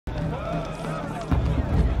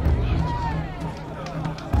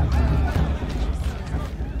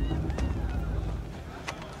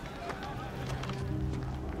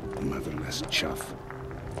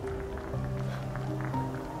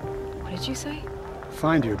did you say?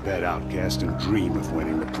 Find your bed, outcast, and dream of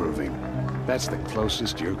winning the proving. That's the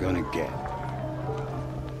closest you're gonna get.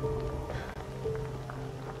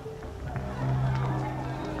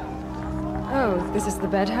 Oh, this is the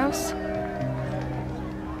bed house?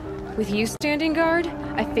 With you standing guard,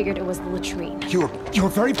 I figured it was the latrine. Your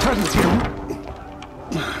very presence here...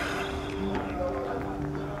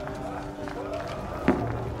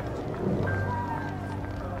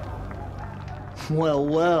 Well,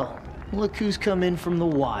 well. Look who's come in from the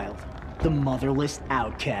wild. The motherless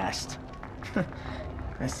outcast.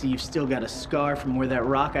 I see you've still got a scar from where that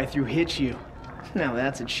rock I threw hit you. Now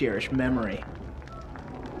that's a cherished memory.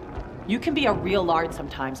 You can be a real lard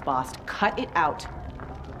sometimes, boss. Cut it out.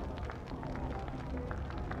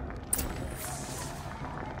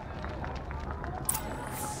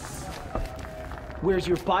 Where's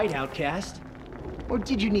your bite, outcast? Or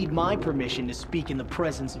did you need my permission to speak in the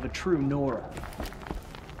presence of a true Nora?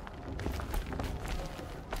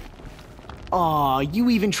 Aw, you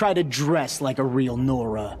even try to dress like a real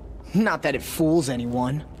Nora. Not that it fools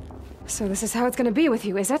anyone. So this is how it's gonna be with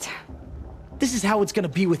you, is it? This is how it's gonna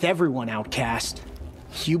be with everyone, outcast.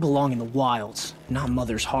 You belong in the wilds, not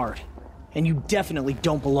Mother's heart. And you definitely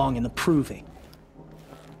don't belong in the proving.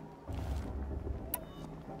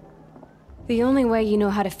 The only way you know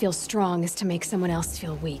how to feel strong is to make someone else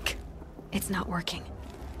feel weak. It's not working.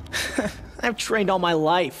 I've trained all my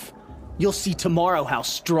life. You'll see tomorrow how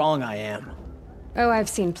strong I am. Oh, I've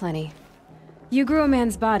seen plenty. You grew a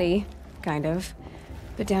man's body, kind of.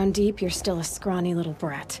 But down deep, you're still a scrawny little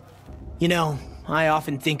brat. You know, I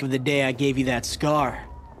often think of the day I gave you that scar.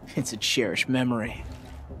 It's a cherished memory.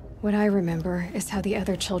 What I remember is how the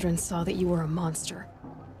other children saw that you were a monster.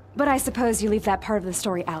 But I suppose you leave that part of the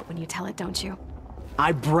story out when you tell it, don't you?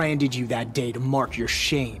 I branded you that day to mark your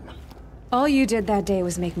shame. All you did that day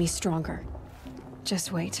was make me stronger.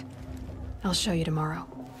 Just wait. I'll show you tomorrow.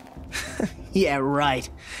 Yeah, right.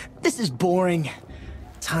 This is boring.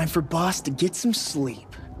 Time for Boss to get some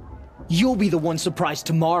sleep. You'll be the one surprised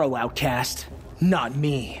tomorrow, outcast. Not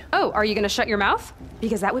me. Oh, are you gonna shut your mouth?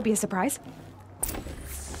 Because that would be a surprise.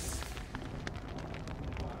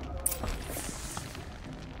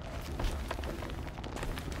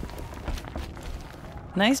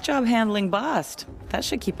 Nice job handling Bast. That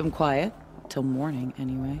should keep him quiet. Till morning,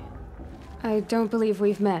 anyway. I don't believe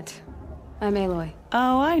we've met. I'm Aloy.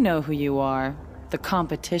 Oh, I know who you are. The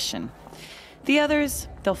competition. The others,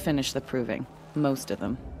 they'll finish the proving. Most of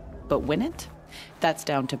them. But win it? That's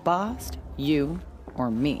down to Bast, you, or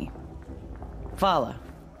me. Vala.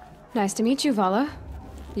 Nice to meet you, Vala.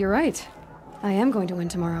 You're right. I am going to win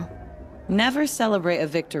tomorrow. Never celebrate a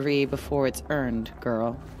victory before it's earned,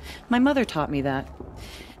 girl. My mother taught me that.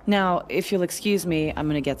 Now, if you'll excuse me, I'm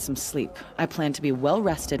gonna get some sleep. I plan to be well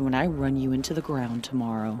rested when I run you into the ground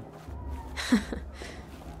tomorrow.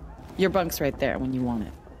 Your bunk's right there when you want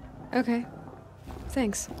it. Okay.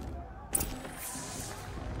 Thanks.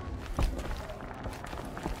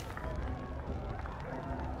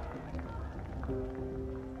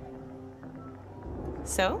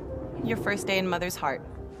 So, your first day in Mother's heart.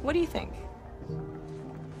 What do you think?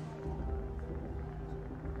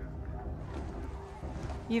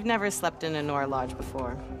 You've never slept in a Nora lodge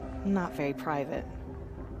before. Not very private.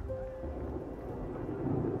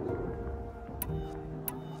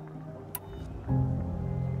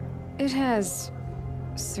 It has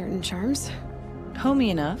certain charms. Homey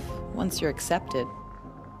enough, once you're accepted.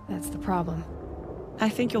 That's the problem. I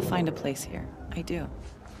think you'll find a place here. I do.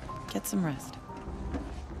 Get some rest.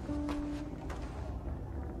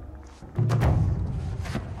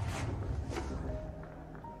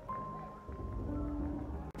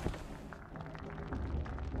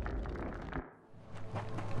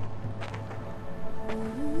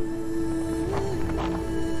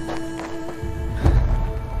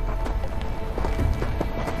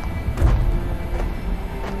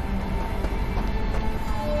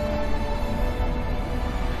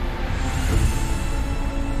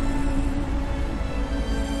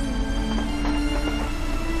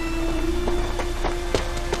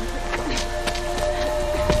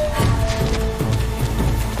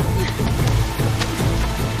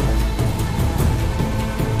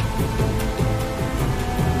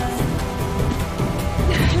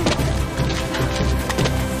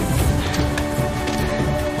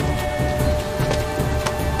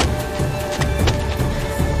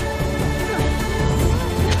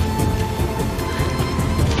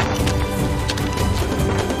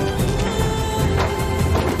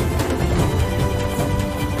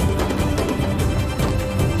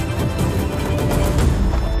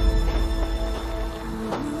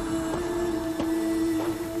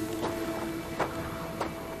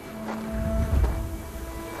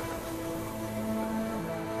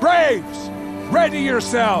 Slaves! Ready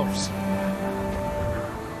yourselves!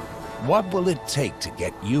 What will it take to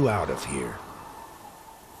get you out of here?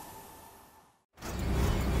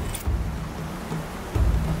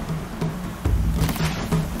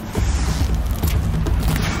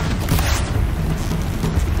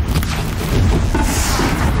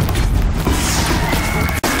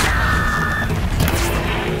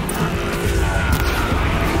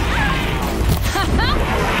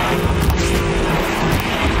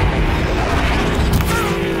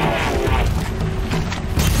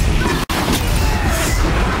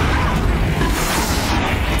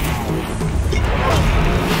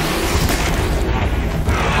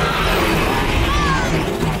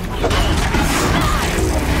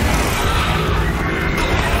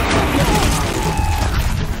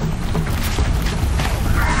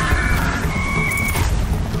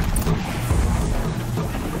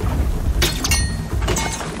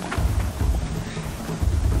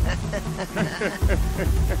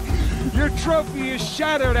 Your trophy is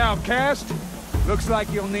shattered, outcast. Looks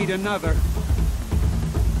like you'll need another.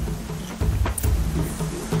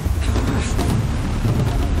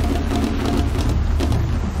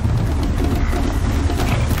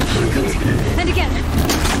 And again.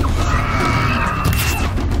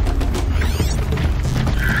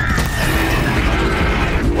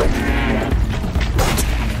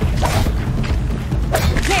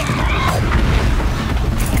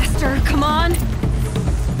 Faster, come on.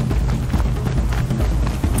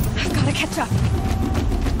 I've got to catch up.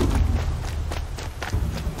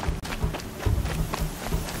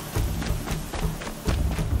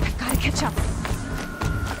 I've got to catch up.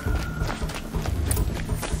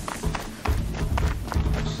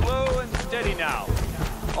 Slow and steady now.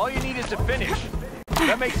 All you need is to finish.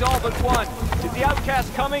 That makes all but one. Is the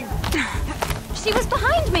outcast coming? She was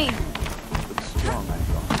behind me. Looks strong,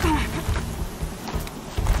 I thought.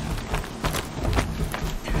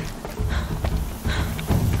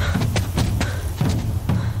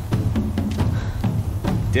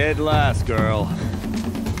 Dead last, girl.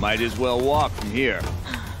 Might as well walk from here.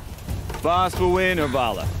 Boss will win or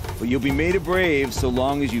Vala, but you'll be made a brave so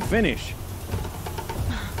long as you finish.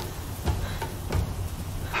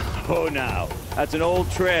 Oh, now. That's an old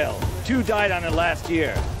trail. 2 died on it last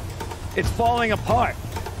year. It's falling apart.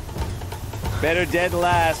 Better dead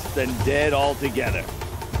last than dead altogether.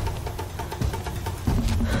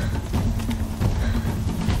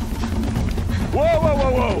 Whoa, whoa,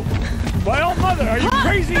 whoa, whoa! My old mother, are you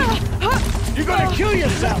crazy? You're gonna kill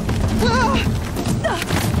yourself!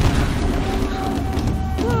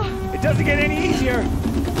 It doesn't get any easier!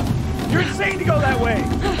 You're insane to go that way!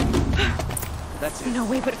 That's it. No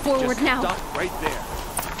way but forward Just now. stop right there.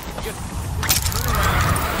 Just turn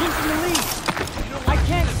around. He's in the lead! I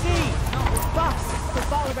can't see! Boss, the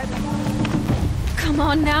ball already. Come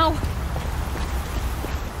on now.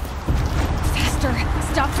 Faster.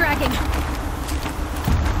 Stop dragging.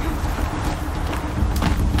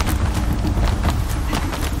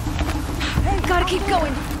 Hey, gotta keep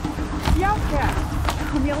going. The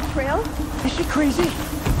outcast! On the old trail? Is she crazy?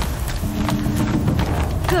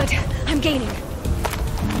 Good. I'm gaining.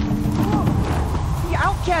 The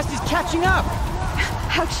outcast is catching up!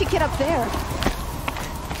 How'd she get up there?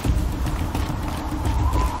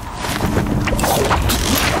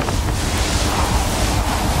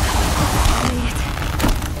 Made it.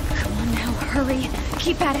 Come on now, hurry.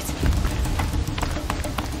 Keep at it.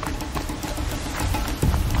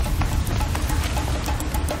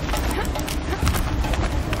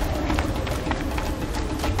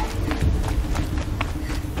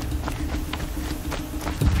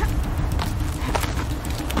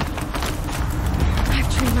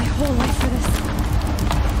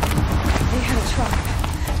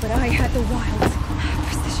 The wilds.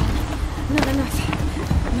 Precision. Not enough.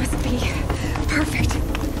 Must be perfect.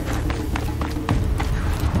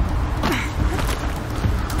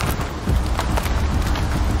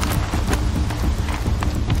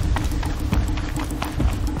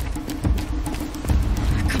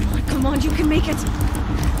 Come on, you can make it.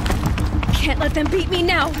 Can't let them beat me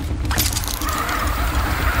now.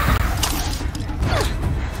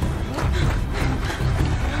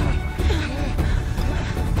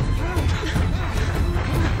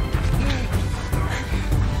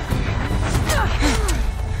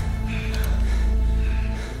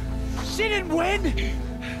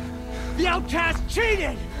 The outcast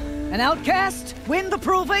cheated! An outcast win the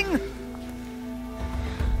proving?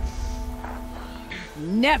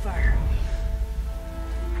 Never.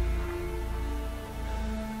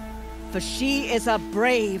 For she is a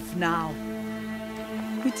brave now.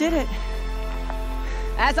 We did it.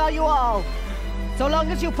 As are you all. So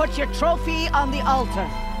long as you put your trophy on the altar.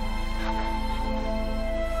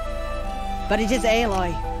 But it is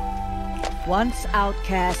Aloy. Once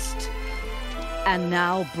outcast, and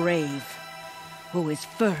now brave, who is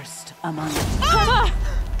first among us. Ah!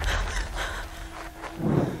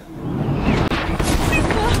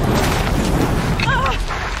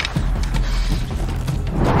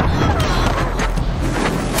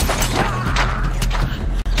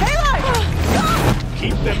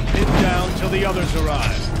 Keep them pinned down till the others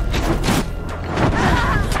arrive.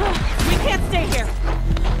 We can't stay here.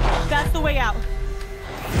 That's the way out.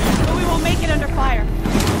 But we won't make it under fire.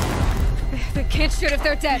 They can't shoot if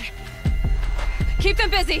they're dead. Keep them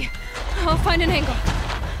busy. I'll find an angle.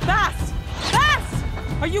 Fast! Fast!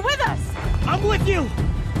 Are you with us? I'm with you!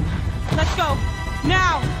 Let's go.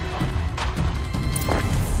 Now!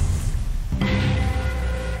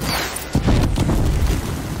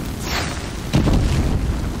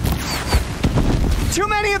 Too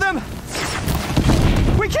many of them!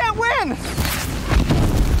 We can't win!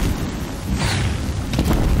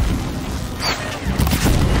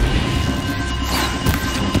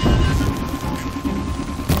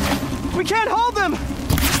 We can't hold them!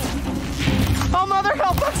 Oh, Mother,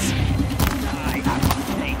 help us!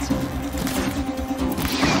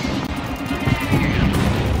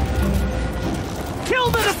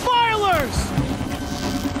 Kill the defilers!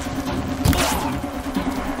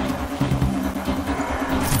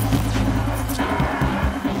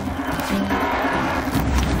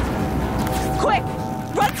 Quick!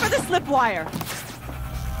 Run for the slip wire!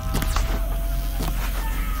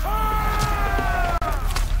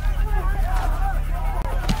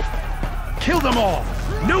 Kill them all!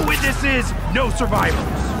 No witnesses, no survivors!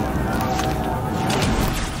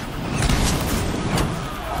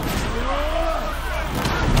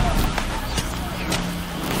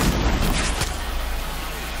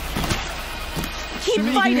 Keep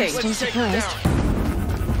fighting! Still surprised.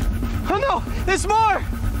 Oh no! There's more!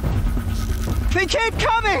 They keep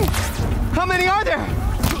coming! How many are there?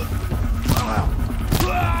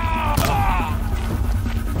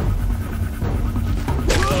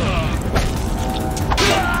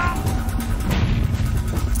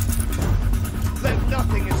 Let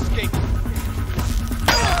nothing escape.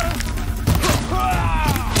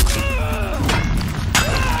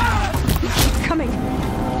 Keep coming.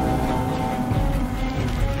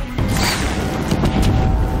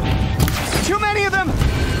 Too many of them!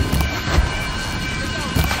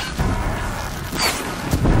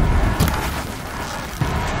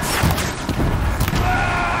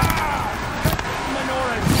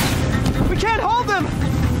 We can't hold them!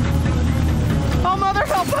 Oh, Mother,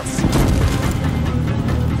 help us!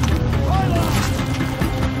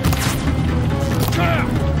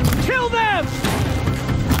 Kill them!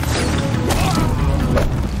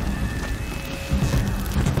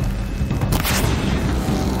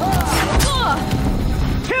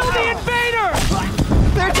 Kill the invader!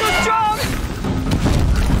 They're too strong!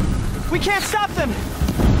 We can't stop them!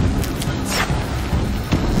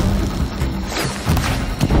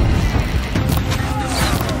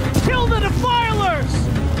 Kill the defilers!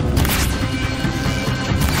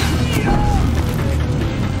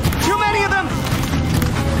 Too many of them!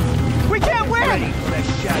 We can't win! Ready for the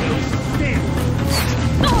shadows. Stand.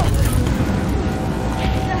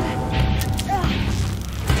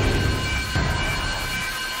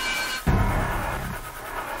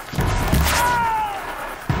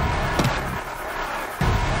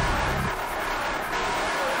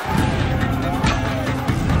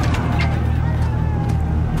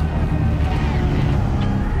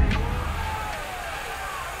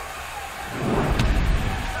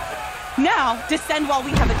 Now, descend while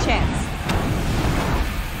we have a chance.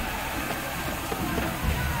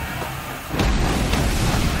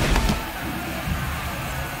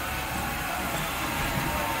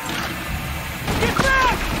 Get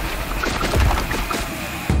back!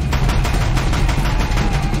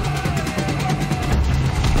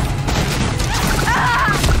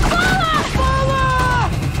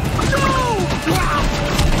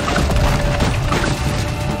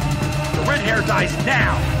 The red hair dies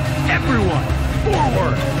now! Everyone,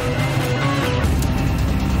 forward!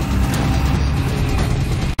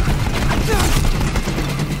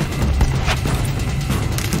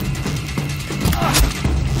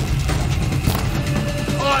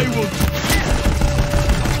 I will...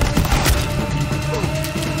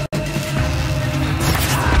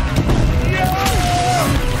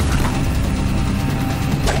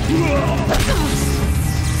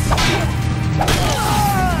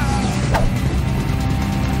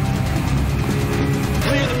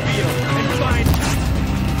 Clear the field and find...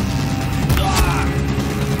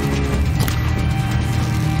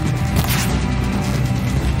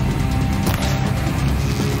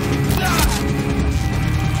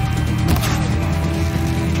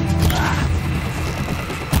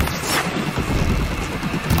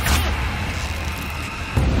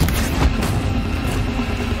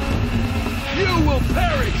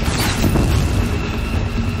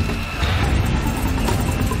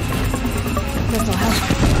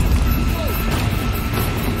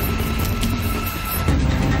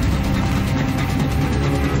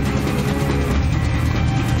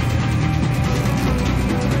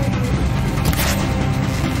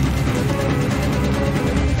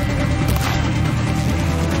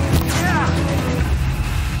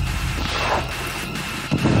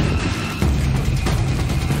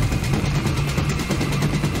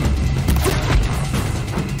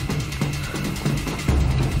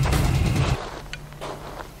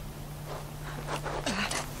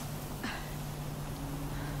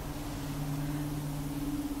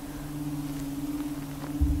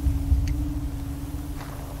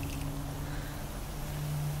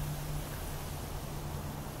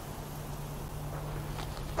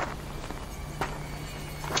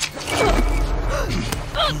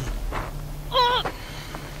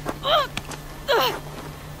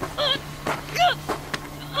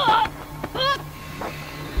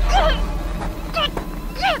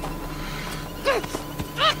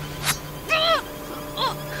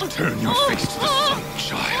 Turn your face to the sun,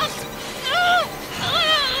 child.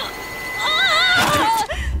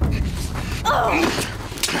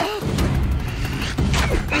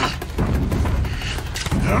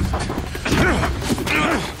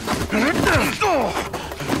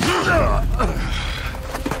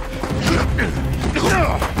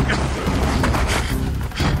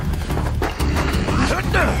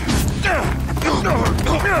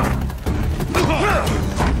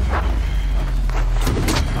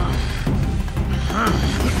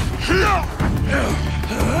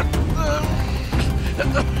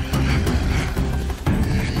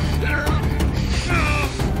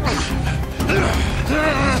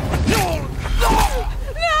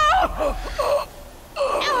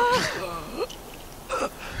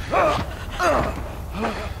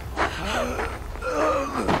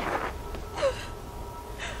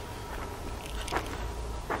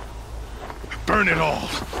 Burn it all,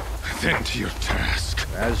 then to your task.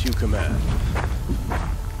 As you command.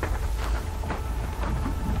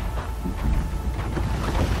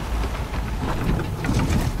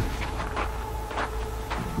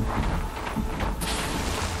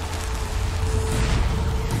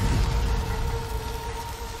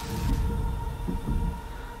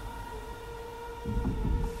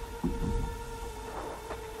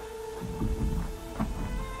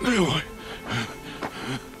 Aloy.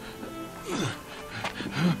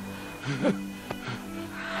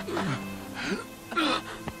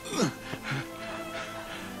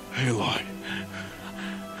 Aloy.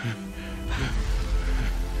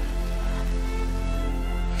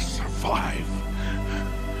 Survive.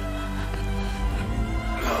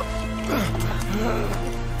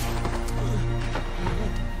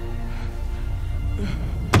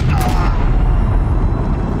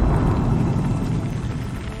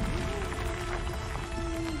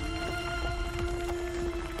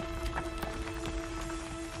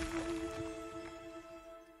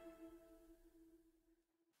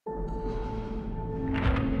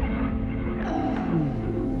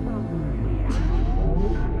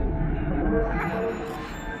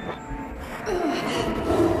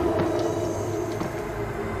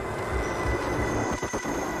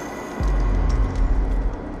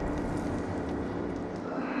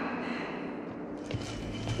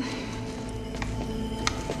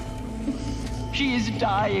 She is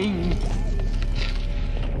dying.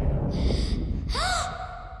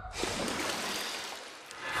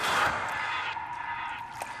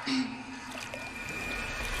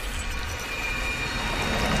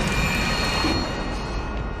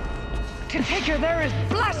 To take her there is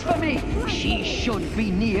blasphemy. She should be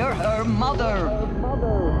near her mother.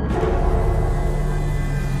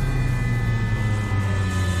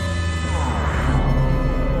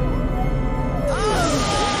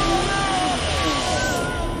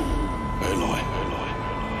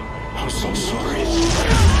 So sorry.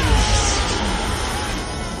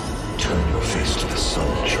 Turn your face to the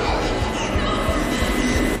sun, child.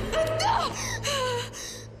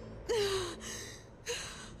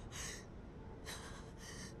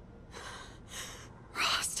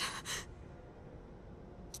 Rost.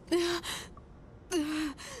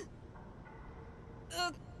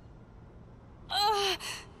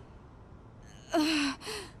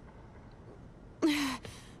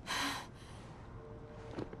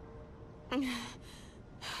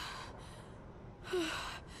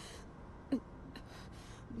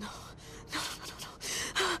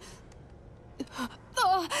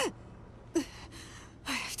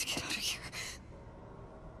 I have to get out of here.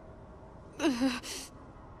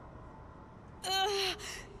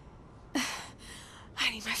 I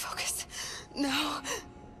need my focus. No.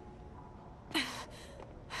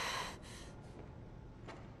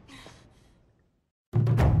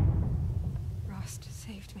 Rost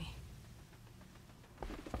saved me.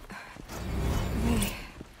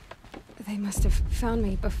 They must have found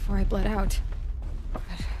me before I bled out.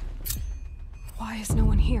 But why is no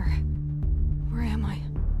one here? Where am I?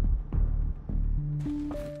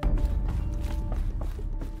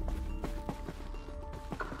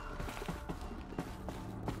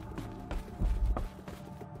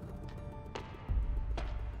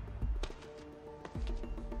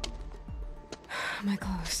 My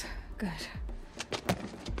clothes. Good.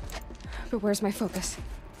 But where's my focus?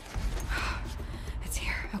 It's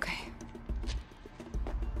here. Okay.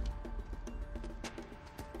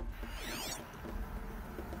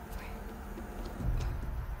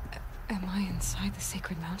 Am I inside the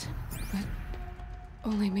sacred mountain? But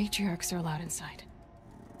Only matriarchs are allowed inside.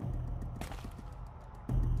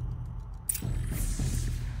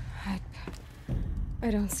 I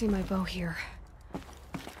don't see my bow here.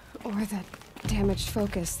 Or that damaged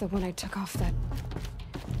focus, the one I took off that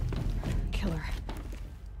killer.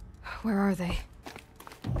 Where are they?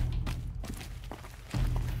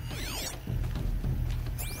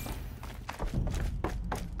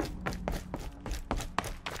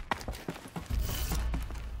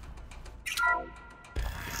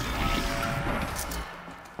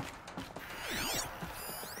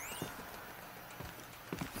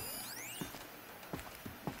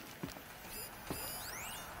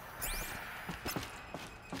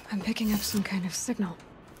 I'm picking up some kind of signal.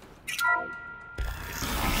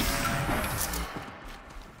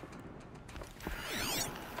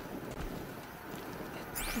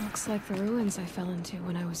 It looks like the ruins I fell into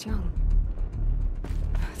when I was young.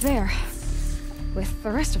 There, with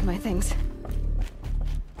the rest of my things.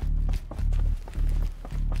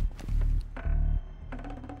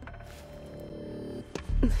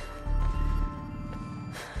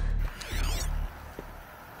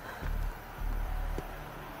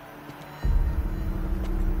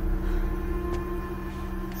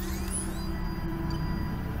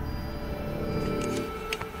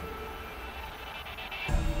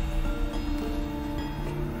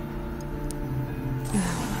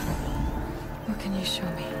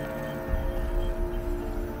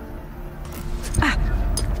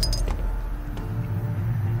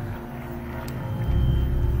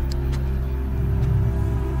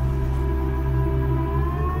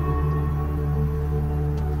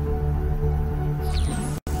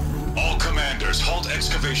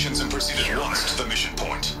 Excavations and proceed at once to the mission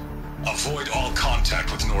point. Avoid all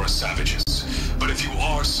contact with Nora's savages, but if you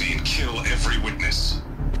are seen, kill every witness.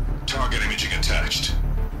 Target imaging attached.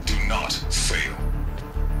 Do not fail.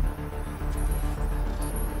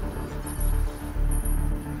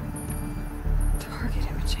 Target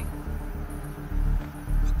imaging.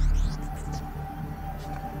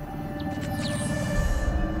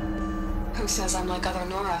 Who says I'm like other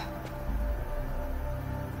Nora?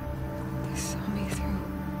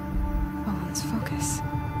 Focus.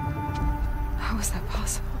 How is that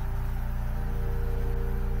possible?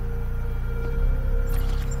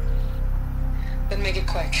 Then make it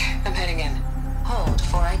quick. I'm heading in. Hold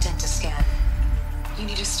for identiscan. You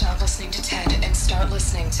need to stop listening to Ted and start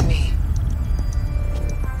listening to me.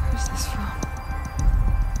 Who's this from?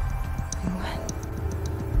 And when?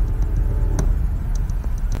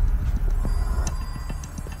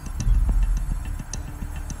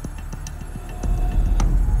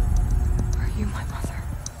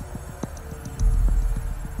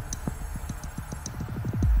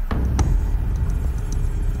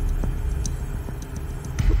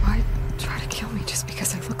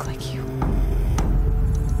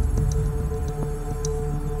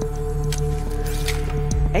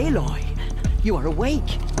 Aloy, you are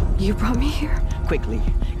awake. You brought me here? Quickly,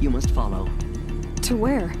 you must follow. To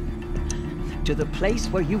where? To the place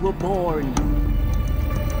where you were born.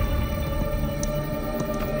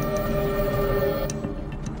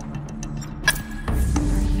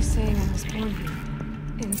 Are you saying I was born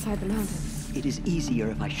here? Inside the mountain? It is easier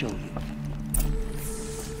if I show you.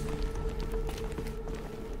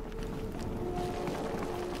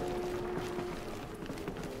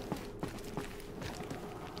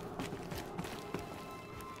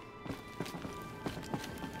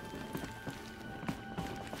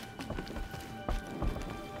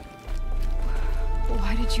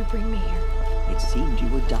 Why did you bring me here? It seemed you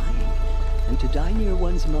were dying, and to die near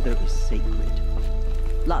one's mother is sacred.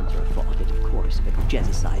 Lantra fought it, of course, but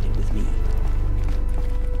Jezza sided with me.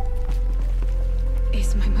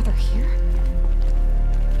 Is my mother here?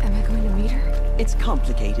 Am I going to meet her? It's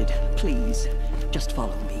complicated. Please, just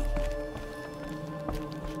follow me.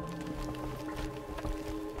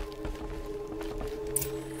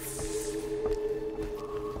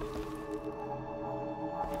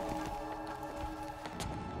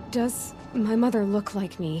 Does my mother look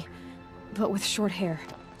like me, but with short hair?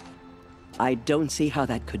 I don't see how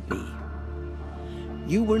that could be.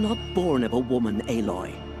 You were not born of a woman,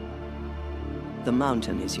 Aloy. The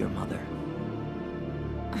mountain is your mother.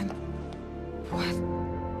 What?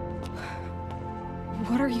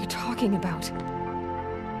 What are you talking about?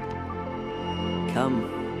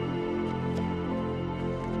 Come.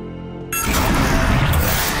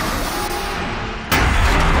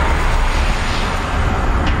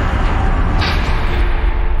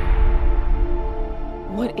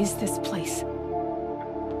 What is this place?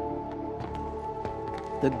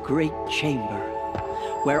 The Great Chamber,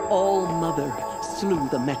 where All-Mother slew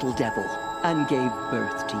the Metal Devil and gave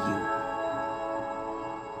birth to you.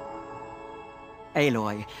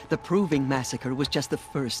 Aloy, the Proving Massacre was just the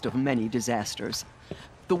first of many disasters.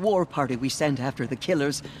 The war party we sent after the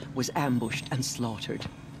killers was ambushed and slaughtered.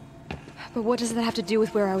 But what does that have to do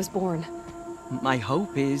with where I was born? My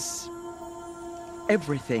hope is...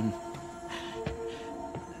 everything.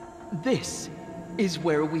 This is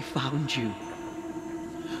where we found you.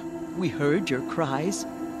 We heard your cries,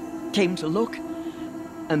 came to look,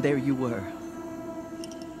 and there you were.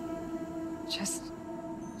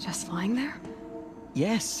 Just lying there?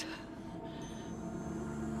 Yes.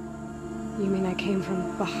 You mean I came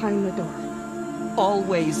from behind the door?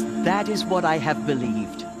 Always, that is what I have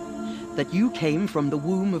believed. That you came from the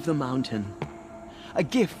womb of the mountain. A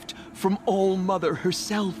gift from All-Mother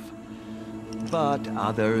herself. But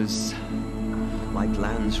others, like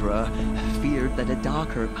Lansra, feared that a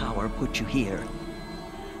darker power put you here.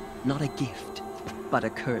 Not a gift, but a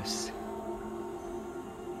curse.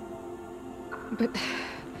 But...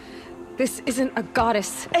 this isn't a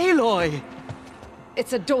goddess. Aloy!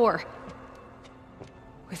 It's a door.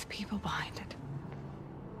 With people behind it.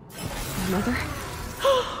 My mother?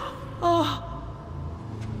 Oh.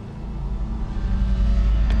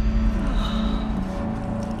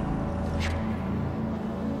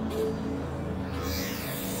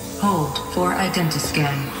 Hold for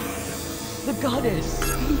identiscan. The goddess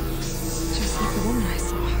speaks. Just like the woman I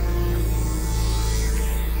saw.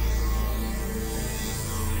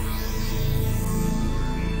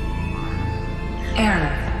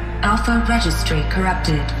 Error. Alpha registry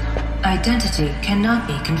corrupted. Identity cannot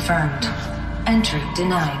be confirmed. Entry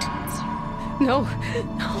denied. No,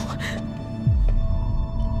 no.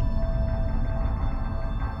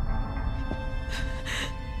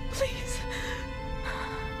 Please.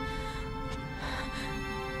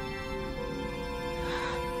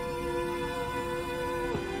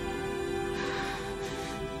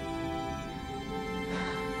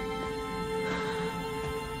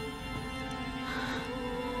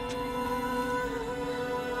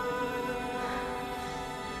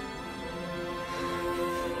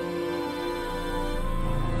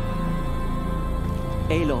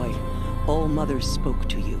 Aloy, All-Mother spoke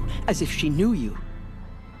to you, as if she knew you.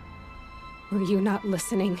 Were you not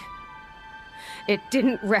listening? It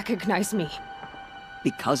didn't recognize me.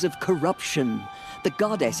 Because of corruption. The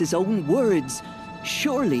goddess's own words.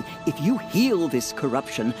 Surely, if you heal this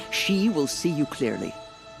corruption, she will see you clearly.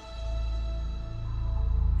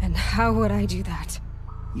 And how would I do that?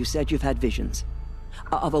 You said you've had visions.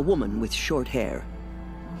 Of a woman with short hair.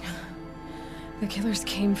 The killers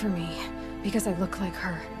came for me. Because I look like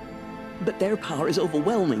her. But their power is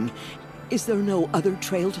overwhelming. Is there no other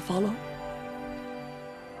trail to follow?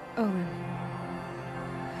 Owen.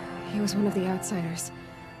 He was one of the outsiders.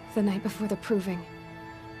 The night before the Proving.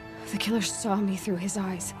 The killer saw me through his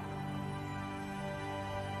eyes.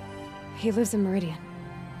 He lives in Meridian.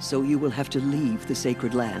 So you will have to leave the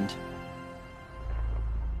sacred land.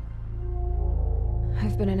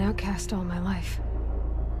 I've been an outcast all my life.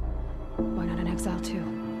 Why not an exile too?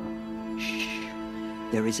 Shh.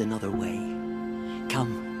 There is another way.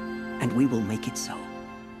 Come, and we will make it so.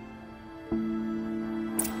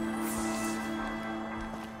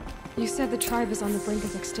 You said the tribe is on the brink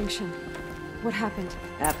of extinction. What happened?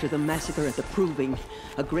 After the massacre at the Proving,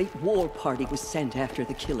 a great war party was sent after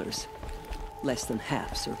the killers. Less than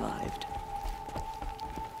half survived.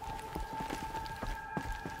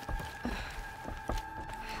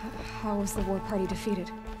 How was the war party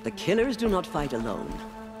defeated? The killers do not fight alone.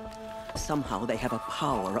 Somehow they have a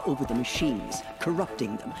power over the machines,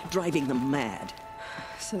 corrupting them, driving them mad.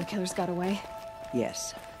 So the killers got away?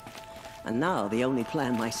 Yes. And now the only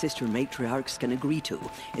plan my sister matriarchs can agree to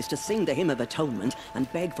is to sing the Hymn of Atonement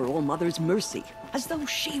and beg for All-Mother's mercy, as though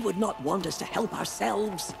she would not want us to help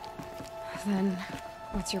ourselves. Then,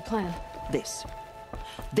 what's your plan? This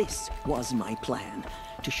was my plan.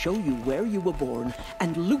 To show you where you were born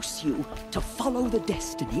and loose you to follow the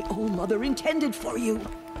destiny All-Mother intended for you.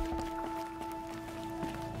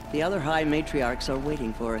 The other High Matriarchs are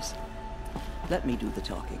waiting for us. Let me do the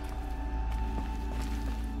talking.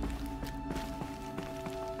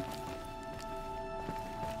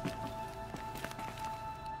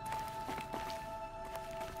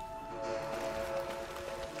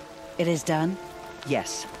 It is done?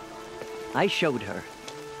 Yes. I showed her.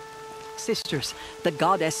 Sisters, the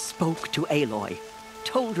goddess spoke to Aloy.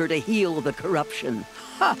 Told her to heal the corruption.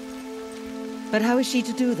 Ha! But how is she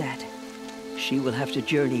to do that? She will have to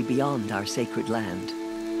journey beyond our sacred land.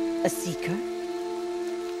 A seeker?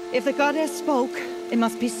 If the goddess spoke, it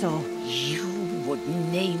must be so. You would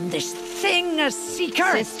name this thing a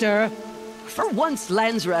seeker? Sister! For once,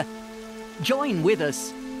 Lansra, join with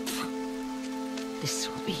us. This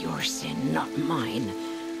will be your sin, not mine.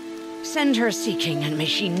 Send her seeking, and may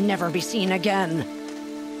she never be seen again.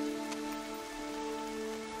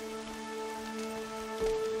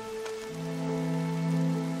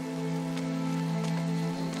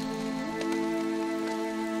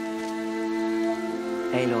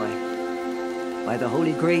 Aloy, by the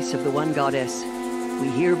holy grace of the One Goddess, we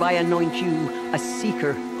hereby anoint you a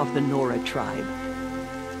seeker of the Nora tribe.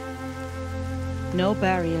 No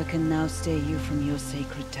barrier can now stay you from your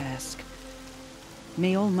sacred task.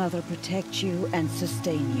 May All Mother protect you and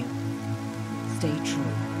sustain you. Stay true.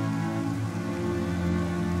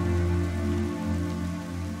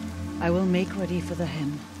 I will make ready for the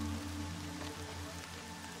hymn.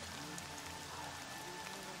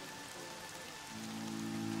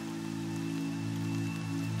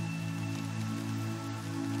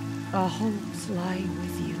 Our hopes lie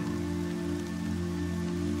with you.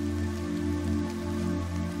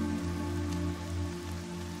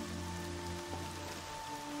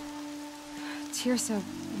 Tirsa,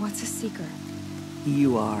 what's a seeker?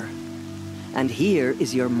 You are. And here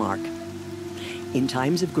is your mark. In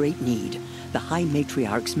times of great need, the High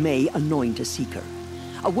Matriarchs may anoint a seeker.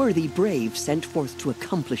 A worthy brave sent forth to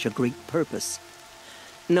accomplish a great purpose.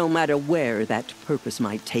 No matter where that purpose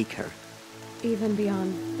might take her. Even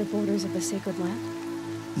beyond the borders of the sacred land?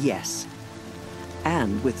 Yes.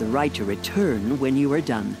 And with the right to return when you are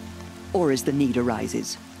done, or as the need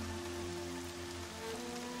arises.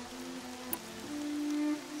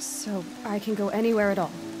 So I can go anywhere at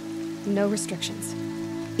all? No restrictions?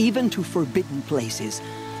 Even to forbidden places,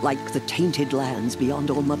 like the tainted lands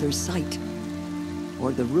beyond All Mother's sight.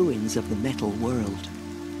 Or the ruins of the metal world.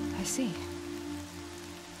 I see.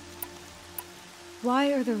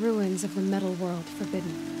 Why are the ruins of the metal world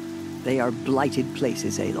forbidden? They are blighted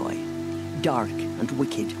places, Aloy. Dark and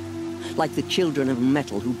wicked, like the children of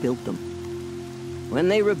metal who built them. When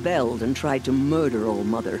they rebelled and tried to murder All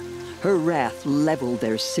Mother, her wrath leveled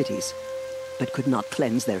their cities, but could not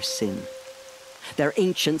cleanse their sin. Their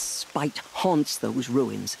ancient spite haunts those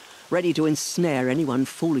ruins, ready to ensnare anyone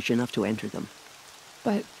foolish enough to enter them.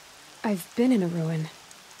 But I've been in a ruin.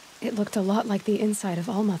 It looked a lot like the inside of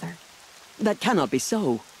All Mother. That cannot be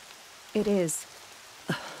so. It is.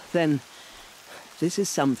 Then, this is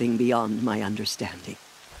something beyond my understanding.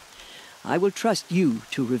 I will trust you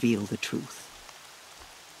to reveal the truth.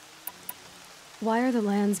 Why are the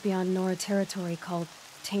lands beyond Nora territory called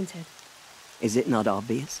tainted? Is it not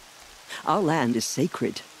obvious? Our land is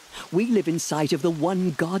sacred. We live in sight of the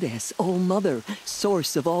One Goddess, All Mother,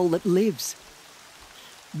 source of all that lives.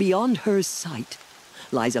 Beyond her sight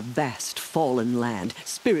lies a vast fallen land,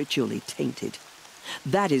 spiritually tainted.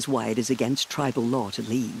 That is why it is against tribal law to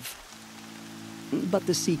leave. But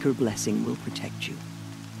the Seeker blessing will protect you.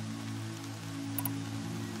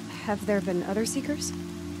 Have there been other Seekers?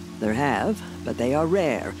 There have, but they are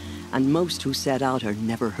rare, and most who set out are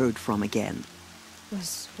never heard from again.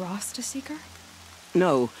 Was Rost a Seeker?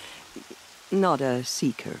 No, not a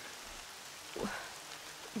Seeker.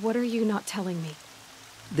 What are you not telling me?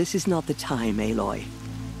 This is not the time, Aloy.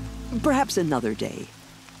 Perhaps another day.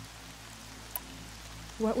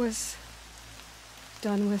 What was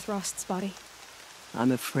done with Rost's body?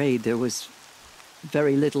 I'm afraid there was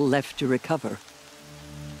very little left to recover.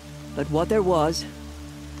 But what there was,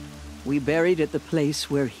 we buried at the place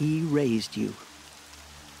where he raised you,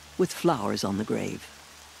 with flowers on the grave.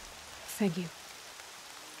 Thank you.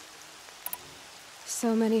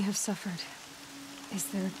 So many have suffered. Is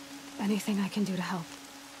there anything I can do to help?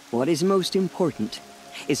 What is most important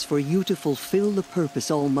is for you to fulfill the purpose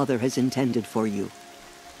All Mother has intended for you.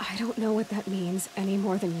 I don't know what that means any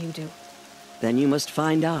more than you do. Then you must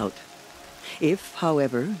find out. If,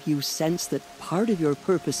 however, you sense that part of your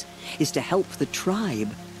purpose is to help the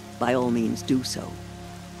tribe, by all means do so.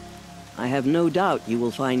 I have no doubt you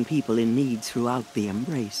will find people in need throughout the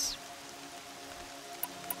Embrace.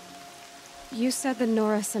 You said the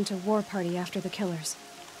Nora sent a war party after the killers.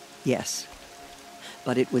 Yes.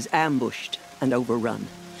 But it was ambushed and overrun.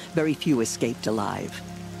 Very few escaped alive.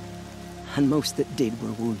 And most that did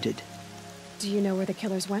were wounded. Do you know where the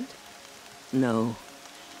killers went? No.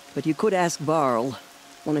 But you could ask Varl,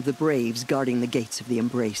 one of the braves guarding the gates of the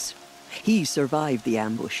Embrace. He survived the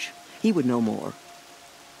ambush. He would know more.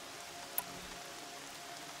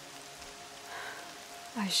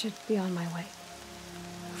 I should be on my way.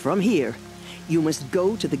 From here, you must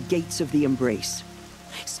go to the gates of the Embrace.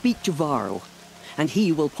 Speak to Varl, and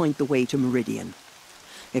he will point the way to Meridian.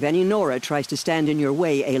 If any Nora tries to stand in your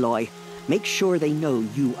way, Aloy, make sure they know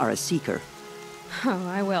you are a Seeker. Oh,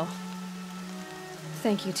 I will.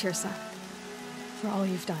 Thank you, Tirsa, for all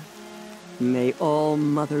you've done. May All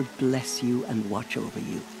Mother bless you and watch over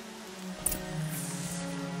you.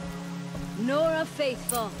 Nora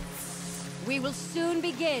faithful, we will soon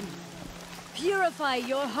begin. Purify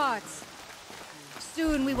your hearts.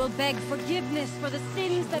 Soon we will beg forgiveness for the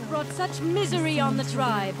sins that brought such misery on the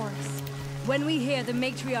tribe. When we hear the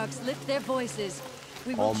matriarchs lift their voices,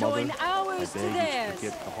 we will join ours to theirs.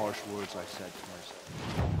 Forget the harsh words I said to myself.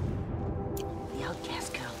 The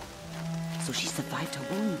outcast girl. So she survived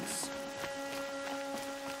her wounds.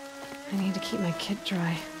 I need to keep my kit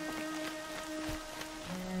dry.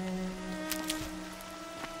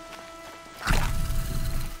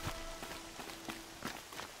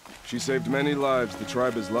 She saved many lives. The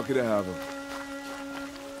tribe is lucky to have her.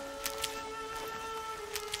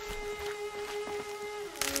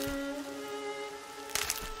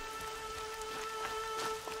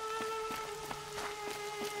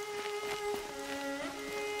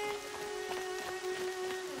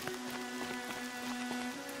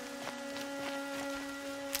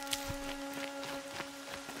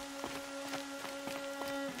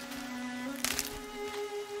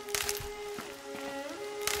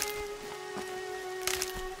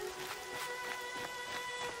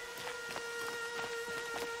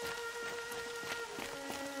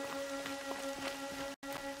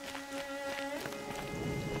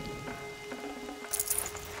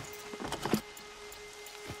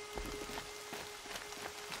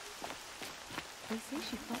 They say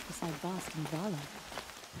she fought beside Boss and Vala.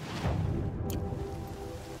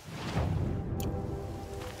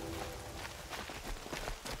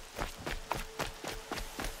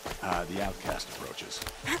 The outcast approaches.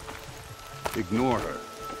 Ignore her.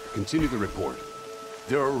 Continue the report.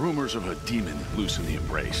 There are rumors of a demon loose in the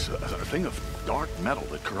Embrace. A thing of dark metal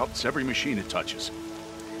that corrupts every machine it touches.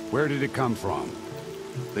 Where did it come from?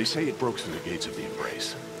 They say it broke through the gates of the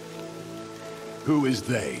Embrace. Who is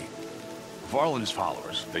they? Varl and his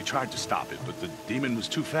followers. They tried to stop it, but the demon was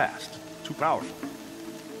too fast, too powerful.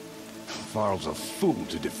 Varl's a fool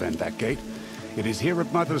to defend that gate. It is here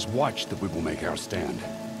at Mother's Watch that we will make our stand.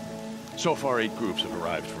 So far, 8 groups have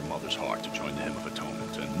arrived from Mother's Heart to join the Hymn of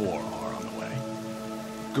Atonement, and more are on the way.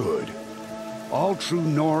 Good. All true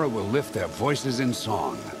Nora will lift their voices in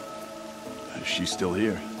song. She's still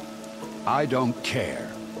here. I don't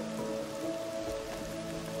care.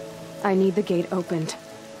 I need the gate opened.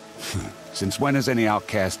 Since when has any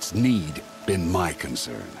outcast's need been my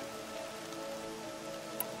concern?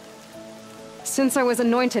 Since I was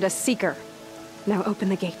anointed a Seeker. Now open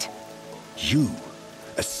the gate. You?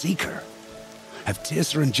 A Seeker? Have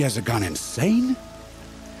Teersa and Jezza gone insane?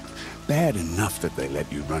 Bad enough that they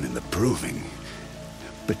let you run in the proving.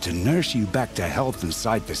 But to nurse you back to health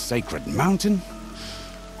inside the sacred mountain?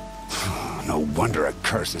 No wonder a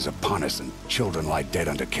curse is upon us and children lie dead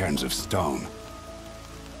under cairns of stone.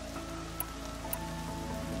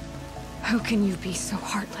 How can you be so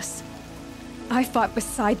heartless? I fought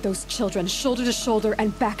beside those children, shoulder to shoulder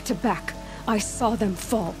and back to back. I saw them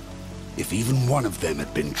fall. If even one of them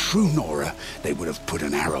had been true Nora, they would have put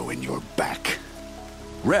an arrow in your back.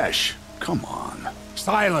 Resh, come on.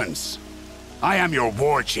 Silence! I am your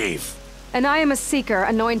war chief. And I am a Seeker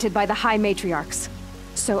anointed by the High Matriarchs.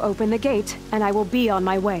 So open the gate, and I will be on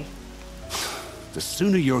my way. The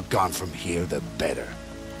sooner you're gone from here, the better.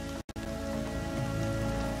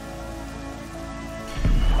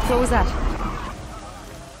 What was that?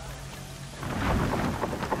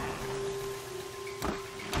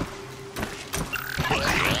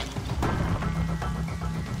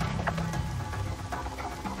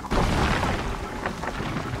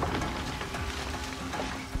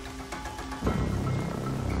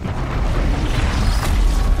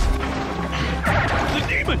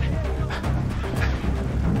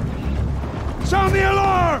 Sound the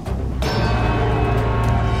alarm!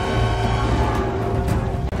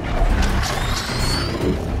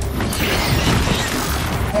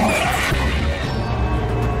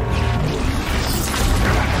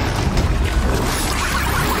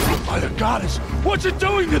 By the goddess, what's it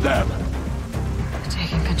doing to them?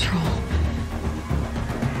 Taking control.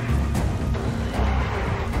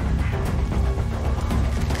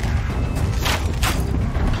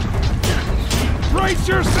 Brace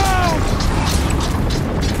yourselves!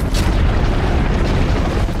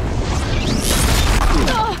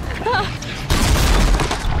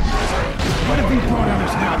 What have you brought on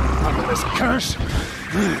us now, under this curse?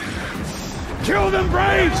 Kill them,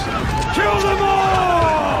 Braves! Kill them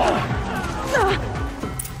all!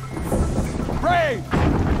 Brave!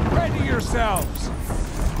 Ready yourselves!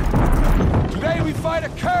 Today we fight a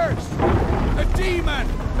curse! A demon!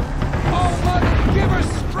 Oh, Mother, give her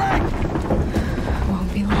strength!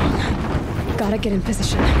 Won't be long. Gotta get in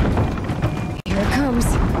position. Here it comes.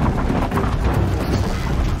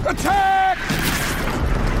 Attack!